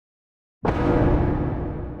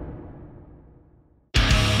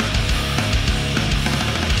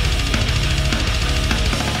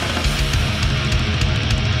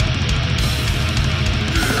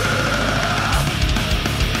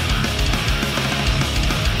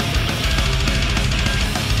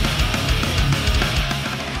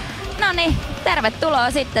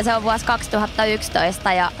tervetuloa sitten, se on vuosi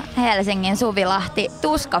 2011 ja Helsingin Suvilahti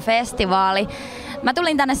Tuska-spesiaali. Mä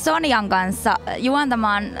tulin tänne Sonjan kanssa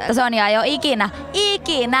juontamaan. Sonja ei ole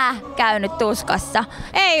ikinä käynyt Tuskassa.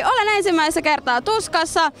 Ei, olen ensimmäistä kertaa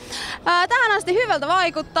Tuskassa. Tähän asti hyvältä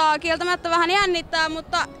vaikuttaa, kieltämättä vähän jännittää,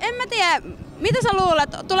 mutta en mä tiedä, mitä sä luulet,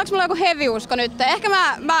 tuleeko mulla joku heviusko nyt? Ehkä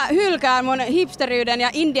mä hylkään mun hipsteriyden ja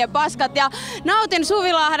indien paskat ja nautin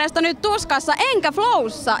Suvilahdesta nyt Tuskassa, enkä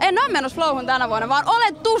Flowssa. En ole menossa Flowhun tänä vuonna, vaan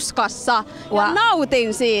olen Tuskassa ja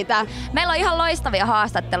nautin siitä. Meillä on ihan loistavia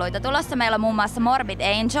haastatteluita tulossa. Meillä on muun muassa Morbid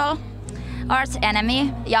Angel, Arch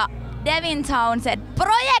Enemy ja Devin Townsend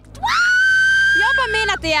Project. Jopa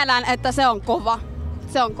minä tiedän, että se on kova.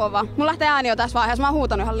 Se on kova. Mulla lähtee ääni jo tässä vaiheessa. Mä oon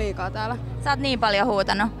huutanut ihan liikaa täällä. Sä oot niin paljon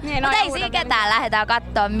huutanut. Niin, mutta ei siinä ketään. Lähdetään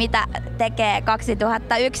katsoa, mitä tekee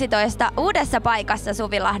 2011 uudessa paikassa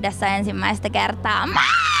Suvilahdessa ensimmäistä kertaa.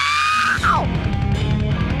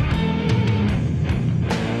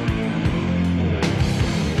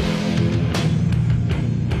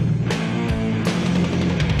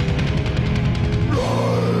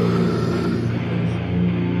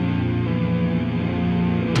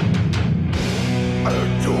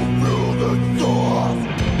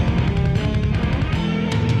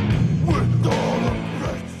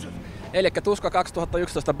 Elikkä Tuska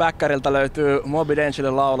 2011 backerilta löytyy Morbid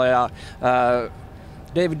Angelin laulaja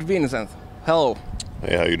David Vincent. Hello.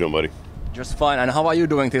 Hey, how you doing, buddy? Just fine. And how are you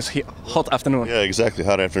doing this hot afternoon? Yeah, exactly.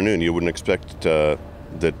 Hot afternoon. You wouldn't expect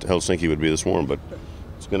that Helsinki would be this warm, but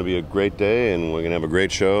it's going to be a great day, and we're going to have a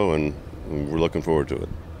great show, and we're looking forward to it.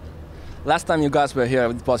 Last time you guys were here,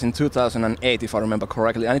 it was in 2008, if I remember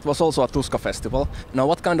correctly, and it was also a Tuska festival. Now,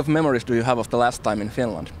 what kind of memories do you have of the last time in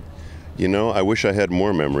Finland? You know, I wish I had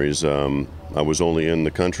more memories. I was only in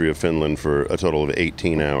the country of Finland for a total of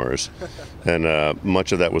 18 hours. And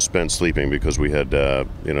much of that was spent sleeping because we had,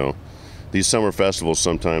 you know, these summer festivals,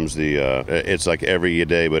 sometimes it's like every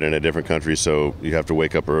day but in a different country. So you have to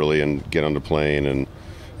wake up early and get on the plane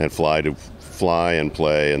and fly and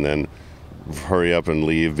play and then hurry up and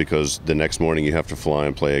leave because the next morning you have to fly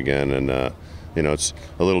and play again. And you know, it's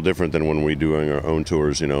a little different than when we're doing our own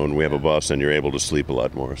tours, you know, and we have a bus and you're able to sleep a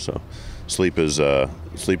lot more. So sleep is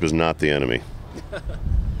not the enemy.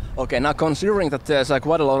 Okay, now considering that there's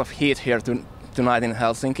quite a lot of heat here tonight in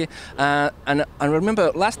Helsinki, and I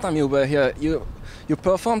remember last time you were here, you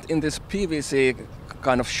performed in this PVC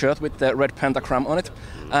kind of shirt with the red pentagram on it.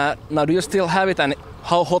 Now, do you still have it, and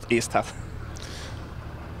how hot is that?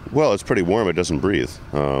 Well, it's pretty warm. It doesn't breathe.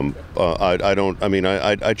 I don't. I mean,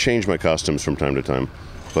 I change my costumes from time to time,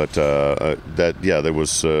 but there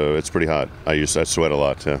was. It's pretty hot. I sweat a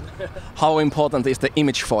lot. Yeah. How important is the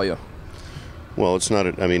image for you? Well, it's not.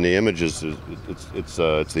 I mean, the image is. It's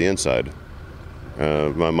the inside.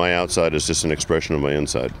 My outside is just an expression of my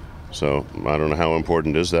inside. So I don't know how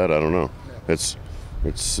important is that. I don't know. It's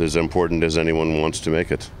as important as anyone wants to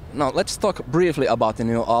make it. Now, let's talk briefly about the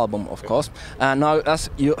new album, of course. Now, as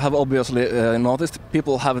you have obviously noticed,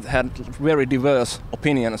 people have had very diverse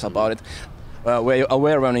opinions about it. Were you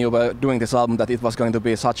aware when you were doing this album that it was going to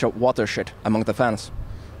be such a watershed among the fans?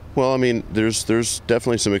 Well, I mean, there's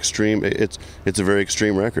definitely some extreme. It's a very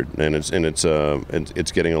extreme record, and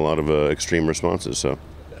it's getting a lot of extreme responses. So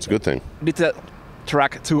it's a good thing. Did the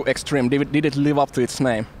track Too Extreme, did it live up to its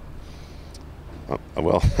name?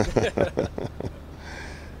 Well.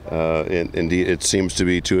 Indeed, it seems to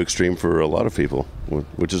be too extreme for a lot of people,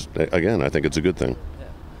 which is, again, I think it's a good thing.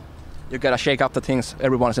 You gotta shake up the things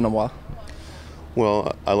every once in a while.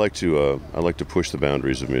 Well, I like to push the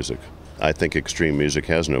boundaries of music. I think extreme music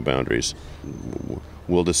has no boundaries.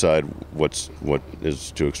 We'll decide what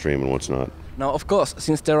is too extreme and what's not. Now, of course,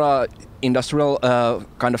 since there are industrial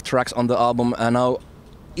kind of tracks on the album, now,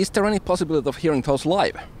 is there any possibility of hearing those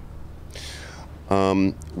live?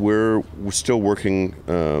 We're still working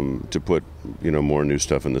to put, you know, more new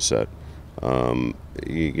stuff in the set.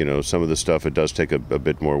 You know, some of the stuff, it does take a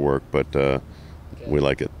bit more work, but we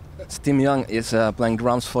like it. Tim Young is playing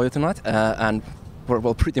drums for you tonight, and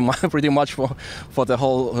well, pretty much for the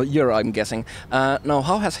whole year, I'm guessing. Now,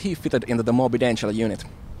 how has he fitted into the Morbid Angel unit?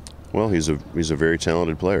 Well, he's a very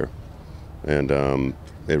talented player, and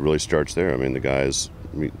it really starts there. I mean, the guy is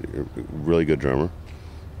a really good drummer.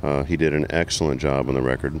 He did an excellent job on the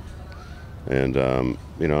record, and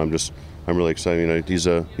you know, I'm really excited. You know,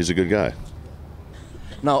 he's a good guy.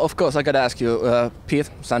 Now, of course, I gotta ask you, Pete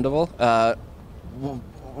Sandoval,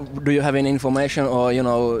 do you have any information, or you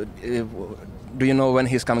know, do you know when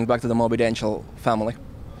he's coming back to the Morbid Angel family?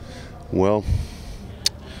 Well,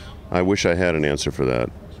 I wish I had an answer for that.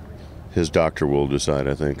 His doctor will decide,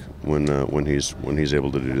 I think, when he's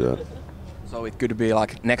able to do that. So it could be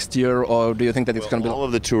like next year, or do you think that it's going to be... All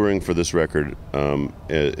of the touring for this record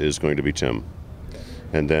is going to be Tim.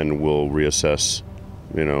 And then we'll reassess,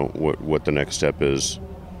 you know, what the next step is,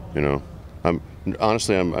 you know. I'm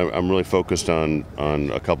really focused on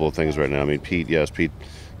a couple of things right now. I mean,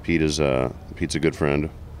 Pete's a good friend,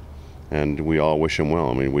 and we all wish him well.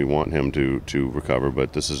 I mean, we want him to recover,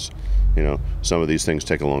 but this is, you know, some of these things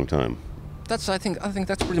take a long time. I think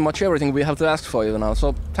that's pretty much everything we have to ask for you now.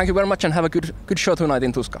 So thank you very much and have a good show tonight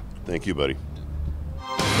in Tuska. Thank you, buddy.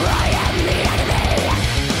 I am the enemy.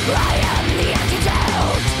 I am the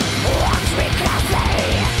antidote. Watch me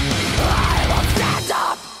closely. I will stand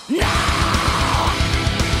up now.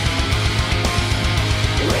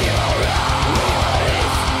 We will rise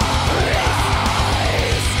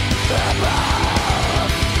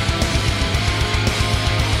above.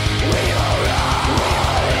 We will rise.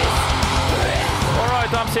 All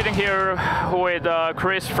right, I'm sitting here with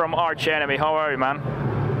Chris from Arch Enemy. How are you, man?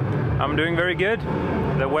 I'm doing very good.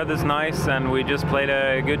 The weather's nice and we just played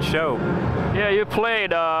a good show. Yeah, you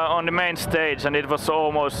played on the main stage and it was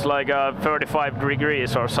almost like 35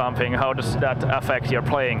 degrees or something. How does that affect your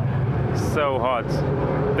playing? So hot.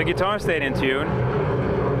 The guitar stayed in tune.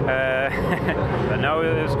 But no,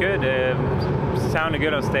 it was good. It sounded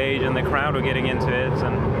good on stage and the crowd were getting into it,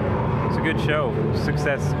 and it's a good show.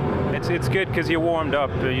 Success. It's good because you're warmed up.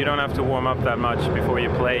 You don't have to warm up that much before you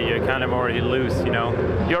play. You're kind of already loose, you know.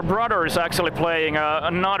 Your brother is actually playing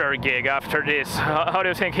another gig after this. How do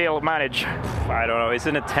you think he'll manage? I don't know. It's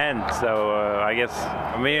in a tent, so I guess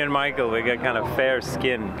me and Michael, we got kind of fair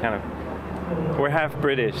skin, kind of. We're half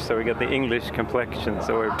British, so we got the English complexion,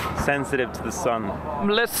 so we're sensitive to the sun.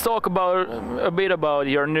 Let's talk a bit about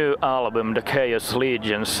your new album, The Chaos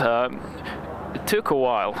Legions. It took a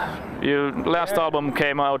while. Your last album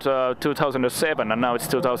came out 2007 and now it's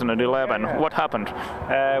 2011. What happened?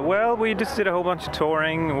 Well, we just did a whole bunch of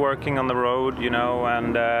touring, working on the road, you know,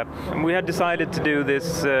 and we had decided to do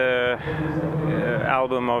this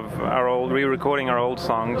album of re-recording our old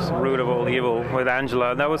songs, Root of All Evil, with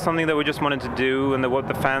Angela. That was something that we just wanted to do and what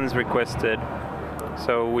the fans requested.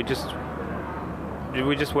 So we just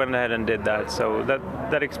went ahead and did that. So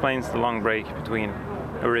that explains the long break between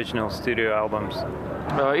original studio albums.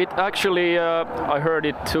 It actually, I heard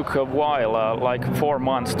it took a while, like 4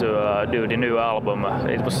 months to do the new album.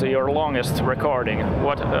 It was your longest recording.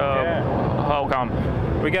 How come?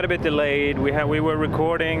 We got a bit delayed. We were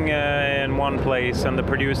recording in one place and the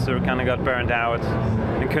producer kind of got burned out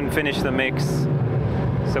and couldn't finish the mix.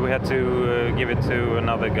 So we had to give it to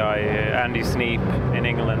another guy, Andy Sneap in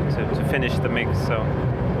England, to finish the mix. So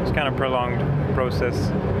it was kind of prolonged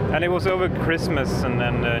process. And it was over Christmas and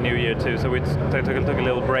then New Year too, so we took a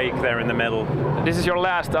little break there in the middle. This is your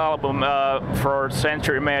last album for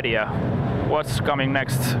Century Media. What's coming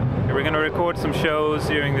next? We're going to record some shows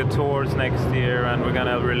during the tours next year, and we're going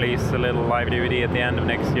to release a little live DVD at the end of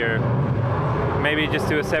next year. Maybe just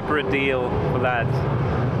do a separate deal for that.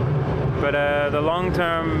 But the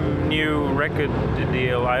long-term new record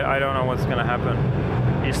deal, I don't know what's going to happen.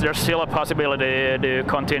 Is there still a possibility to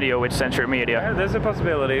continue with Century Media? Yeah, there's a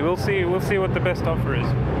possibility. We'll see what the best offer is.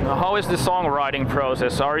 How is the songwriting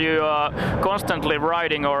process? Are you constantly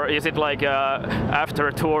writing, or is it like after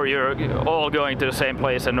a tour you're all going to the same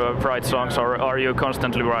place and write songs, or are you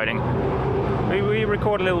constantly writing? We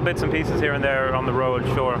record little bits and pieces here and there on the road,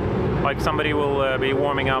 sure. Like somebody will be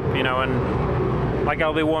warming up, you know, and like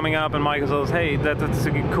I'll be warming up and Michael says, hey, that's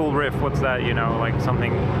a cool riff, what's that, you know, like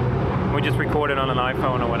something. We just record it on an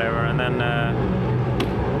iPhone or whatever, and then.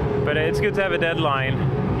 But it's good to have a deadline,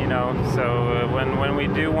 you know. So when we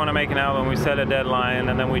do want to make an album, we set a deadline,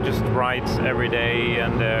 and then we just write every day.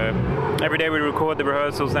 And every day we record the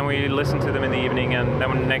rehearsals, then we listen to them in the evening, and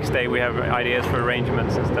then the next day we have ideas for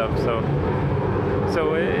arrangements and stuff. So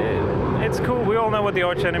it's cool. We all know what the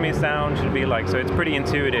Arch Enemy sound should be like, so it's pretty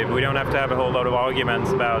intuitive. We don't have to have a whole lot of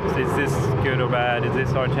arguments about is this good or bad, is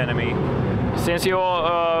this Arch Enemy. Since you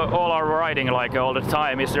all are writing like all the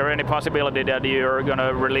time, is there any possibility that you're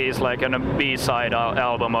gonna release like a B-side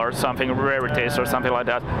album or something, rarities or something like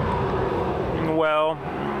that? Well,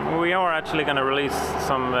 we are actually gonna release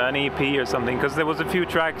an EP or something, because there was a few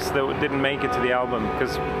tracks that didn't make it to the album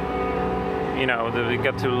because, you know, it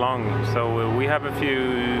got too long. So we have a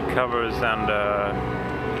few covers and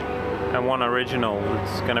one original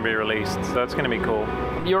that's going to be released, so that's going to be cool.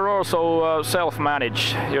 You're also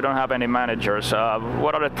self-managed, you don't have any managers.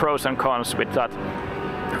 What are the pros and cons with that?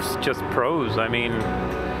 It's just pros. I mean,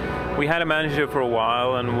 we had a manager for a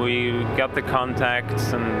while and we got the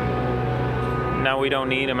contacts, and now we don't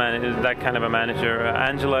need that kind of a manager.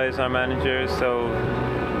 Angela is our manager, so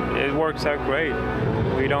it works out great.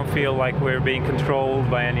 We don't feel like we're being controlled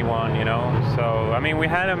by anyone, you know. So I mean, we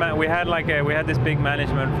had this big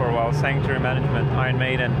management for a while, Sanctuary Management, Iron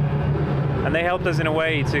Maiden, and they helped us in a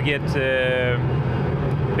way to get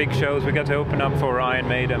big shows. We got to open up for Iron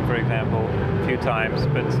Maiden, for example, a few times.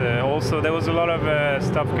 But also there was a lot of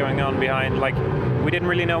stuff going on behind. Like we didn't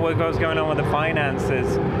really know what was going on with the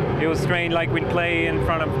finances. It was strange. Like we'd play in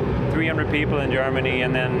front of 300 people in Germany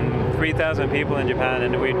and then 3,000 people in Japan,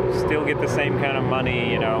 and we'd still get the same kind of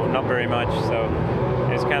money. You know, not very much. So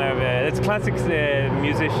it's kind of it's classic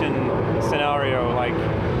musician scenario, like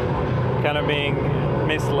kind of being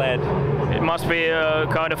misled. It must be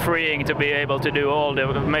kind of freeing to be able to do all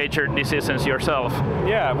the major decisions yourself.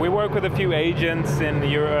 Yeah, we work with a few agents in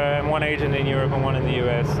Europe, one agent in Europe and one in the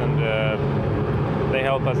US, and they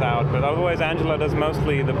help us out. But otherwise, Angela does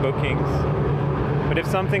mostly the bookings. But if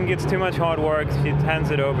something gets too much hard work, she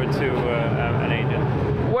hands it over to an agent.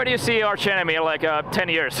 Where do you see Arch Enemy in like 10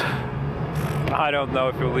 years? I don't know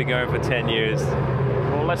if we'll be going for 10 years.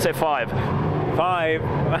 Well, let's say 5. 5?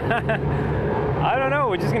 I don't know,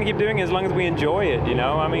 we're just going to keep doing it as long as we enjoy it, you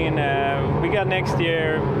know? I mean, we got next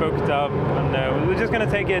year booked up, and we're just going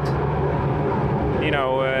to take it, you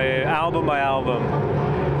know, album by album.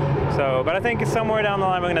 So, but I think somewhere down the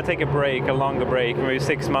line we're going to take a break, a longer break, maybe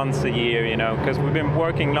 6 months, a year, you know, because we've been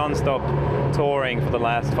working non-stop touring for the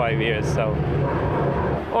last 5 years, so.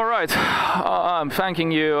 All right, I'm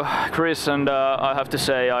thanking you, Chris, and I have to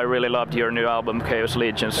say I really loved your new album, Chaos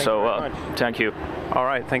Legions, so thank you. All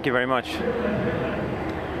right, thank you very much.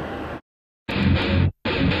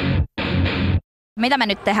 Mitä me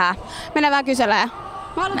nyt tehdään? Mennään vähän kyselee.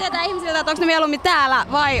 Mä haluan tietää ihmisiltä, että onko ne mieluummin täällä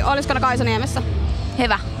vai olisiko ne Kaisaniemessä?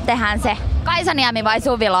 Hyvä, tehdään se. Kaisaniemi vai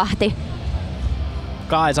Suvilahti?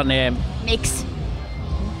 Kaisaniemi. Miksi?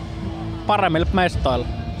 Paremmille mestoilla.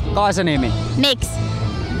 Kaisaniemi. Miksi?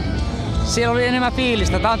 Siellä oli enemmän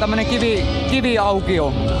fiilistä. Tää on tämmönen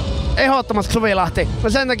kiviaukio. Ehdottomasti Suvilahti. No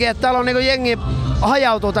sen takia, että täällä on niinku jengi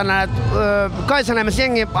hajautuu tänään. Kaisaniemessä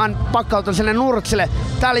jengi on pakkautunut sinne Nurtsille.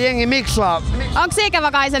 Täällä jengi mikslaa. Onko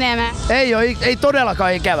ikävä Kaisaniemeä? Ei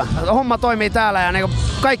todellakaan ikävä. Homma toimii täällä ja niinku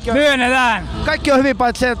kaikki on... Myönnetään! Kaikki on hyvin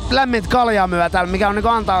paitsi se, että lämmintä kaljaa myö täällä, mikä on niinku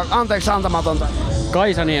anteeksi antamatonta.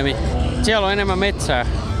 Kaisaniemi. Siellä on enemmän metsää.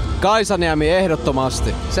 Kaisaniemi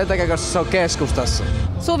ehdottomasti. Sen takia, koska se on keskustassa.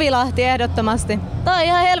 Suvilahti ehdottomasti. Tää on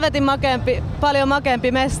ihan helvetin makeampi, paljon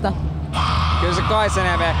makeampi mesta. Kyllä se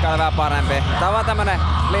Kaisaniemi ehkä on vähän parempi. Tää on vaan tämmönen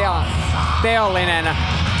liian teollinen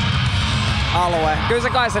alue. Kyllä se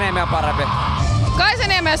Kaisaniemi on parempi.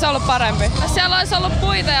 Kaisaniemessä on ollut parempi. Siellä olisi ollut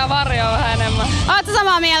puita ja varjoa vähän enemmän. Ootko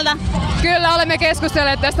samaa mieltä? Kyllä, olemme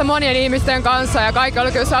keskustelleet tästä monien ihmisten kanssa ja kaikki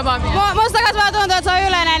oli kyllä samaa mieltä. Musta kas vaan tuntuu, että se on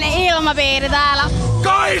yleinen ilmapiiri täällä.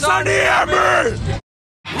 Kaisaniemi!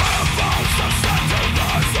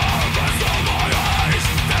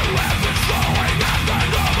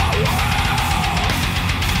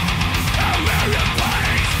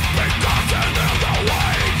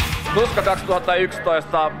 Tuska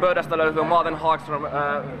 2011, pöydästä löytyy Martin Hagström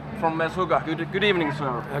from Meshuggah. Good evening, sir.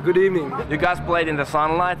 Good evening. You guys played in the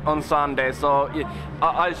sunlight on Sunday, so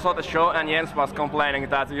I saw the show and Jens was complaining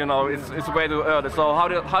that, you know, it's way too early. So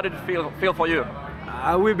how did it feel for you?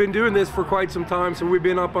 We've been doing this for quite some time, so we've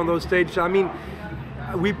been up on those stages. I mean,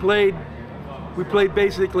 we played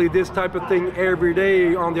basically this type of thing every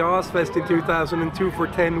day on the Ozfest in 2002 for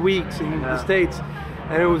 10 weeks in the States.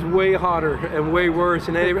 And it was way hotter and way worse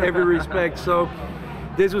in every respect. So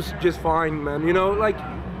this was just fine, man. You know, like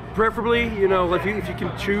preferably, you know, if you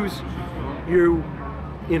can choose, you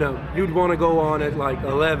know, you'd want to go on at like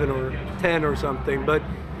 11 or 10 or something. But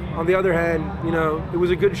on the other hand, you know, it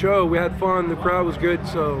was a good show. We had fun. The crowd was good.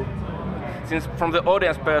 So, since from the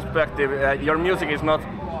audience perspective, your music is not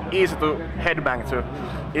easy to headbang to.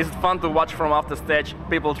 Is it fun to watch from off the stage?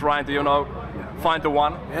 People trying to, you know, find the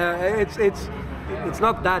one. It's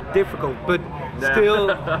not that difficult, but still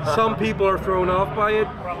some people are thrown off by it.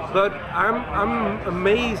 But I'm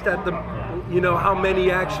amazed at the, you know, how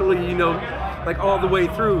many actually, you know, like all the way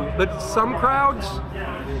through. But some crowds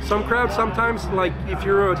sometimes, like if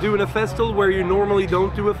you're doing a festival where you normally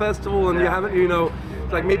don't do a festival and you haven't, you know,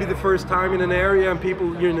 like maybe the first time in an area and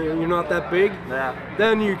people, you know, you're not that big,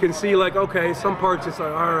 then you can see like, okay, some parts it's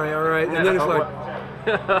like, all right, and then it's like,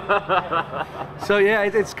 so yeah,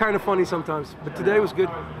 it's kind of funny sometimes, but today was good.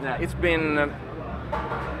 Yeah, it's been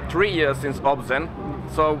 3 years since Obzen.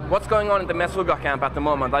 So what's going on in the Meshuggah camp at the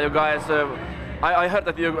moment? Are you guys? I heard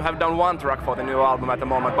that you have done one track for the new album at the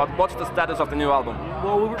moment, but what's the status of the new album?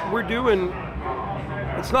 Well, we're doing.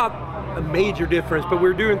 It's not a major difference, but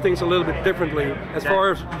we're doing things a little bit differently as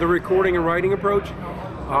far as the recording and writing approach.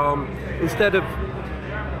 Instead of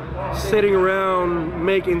sitting around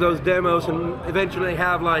making those demos and eventually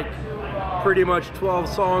have like pretty much 12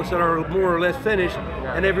 songs that are more or less finished,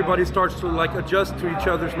 and everybody starts to like adjust to each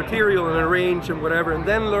other's material and arrange and whatever, and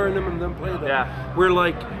then learn them and then play them. Yeah. We're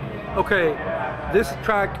like, okay, this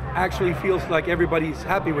track actually feels like everybody's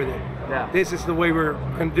happy with it. Yeah. This is the way we're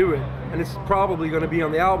gonna do it, and it's probably gonna be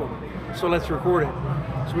on the album, so let's record it.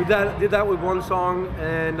 So we did that with one song,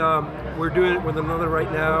 and we're doing it with another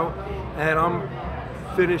right now, and I'm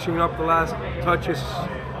finishing up the last touches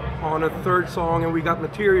on a third song, and we got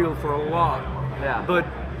material for a lot. Yeah. But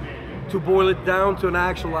to boil it down to an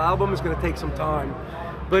actual album is going to take some time.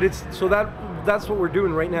 But it's so that's what we're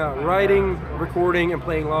doing right now: writing, recording, and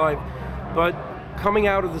playing live. But coming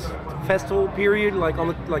out of this festival period, like on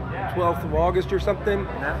the 12th of August or something,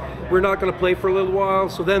 we're not going to play for a little while.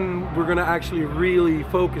 So then we're going to actually really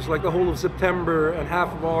focus. Like the whole of September and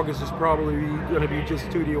half of August is probably going to be just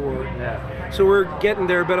studio work. Yeah. So we're getting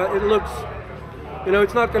there, but it looks. You know,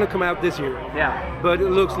 it's not going to come out this year. Yeah. But it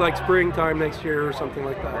looks like springtime next year or something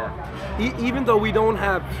like that. Yeah. Even though we don't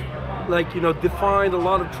have, like, you know, defined a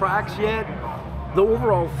lot of tracks yet, the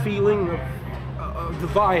overall feeling of the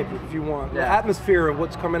vibe, if you want, the atmosphere of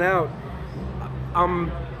what's coming out,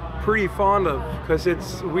 I'm pretty fond of, because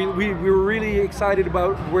it's we were really excited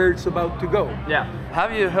about where it's about to go. Yeah.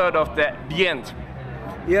 Have you heard of the End?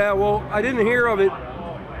 Yeah. Well, I didn't hear of it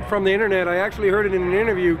from the internet. I actually heard it in an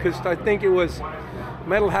interview, because I think it was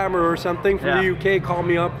Metal Hammer or something from the UK called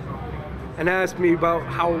me up and asked me about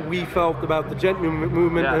how we felt about the Gent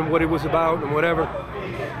movement and what it was about and whatever.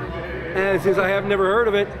 And since I have never heard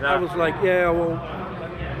of it, I was like, yeah, well,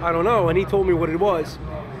 I don't know. And he told me what it was.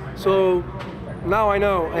 So now I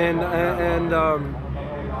know. And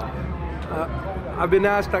I've been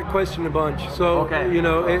asked that question a bunch. So, you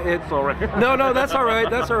know, sorry. No, that's all right.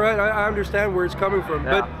 That's all right. I understand where it's coming from.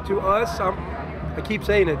 But to us, I keep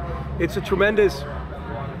saying it, it's a tremendous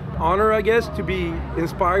honor, I guess, to be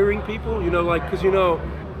inspiring people, you know, like, because, you know,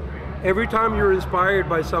 every time you're inspired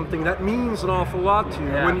by something, that means an awful lot to you.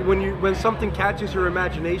 Yeah. When something catches your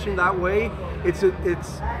imagination that way, it's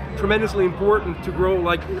tremendously important to grow,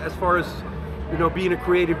 like, as far as, you know, being a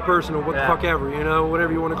creative person or what the fuck ever, you know,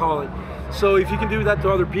 whatever you want to call it. So if you can do that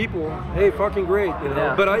to other people, hey, fucking great, you know.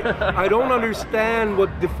 Yeah. But I don't understand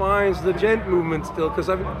what defines the Gent movement still, because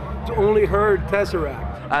I've only heard Tesseract.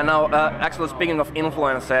 And now, actually, speaking of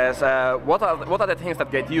influences, what are the things that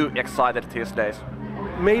get you excited these days?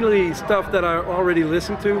 Mainly stuff that I already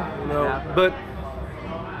listen to, you know. But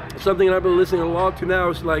something I've been listening a lot to now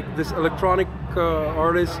is like this electronic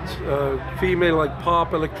artist, female, like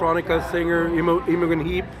pop electronica singer, Imogen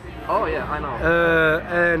Heap. Oh yeah, I know.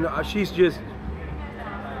 And she's just,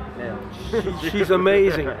 she's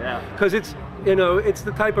amazing. Because it's, you know, it's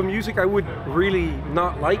the type of music I would really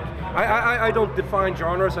not like. I don't define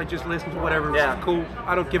genres. I just listen to whatever is cool.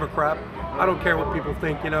 I don't give a crap. I don't care what people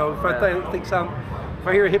think. You know, if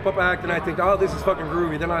I hear a hip hop act and I think, oh, this is fucking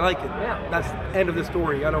groovy, then I like it. Yeah. That's the end of the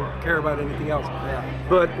story. I don't care about anything else. Yeah.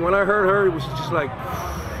 But when I heard her, it was just like,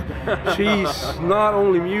 she's not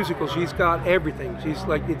only musical, she's got everything. She's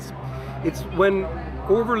like, it's when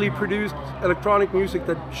overly produced electronic music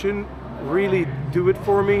that shouldn't really do it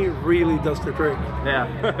for me really does the trick. Yeah.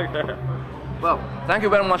 Well, thank you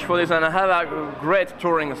very much for this, and have a great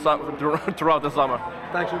touring throughout the summer.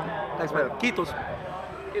 Thanks, man. Kiitos.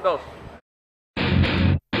 Kiitos.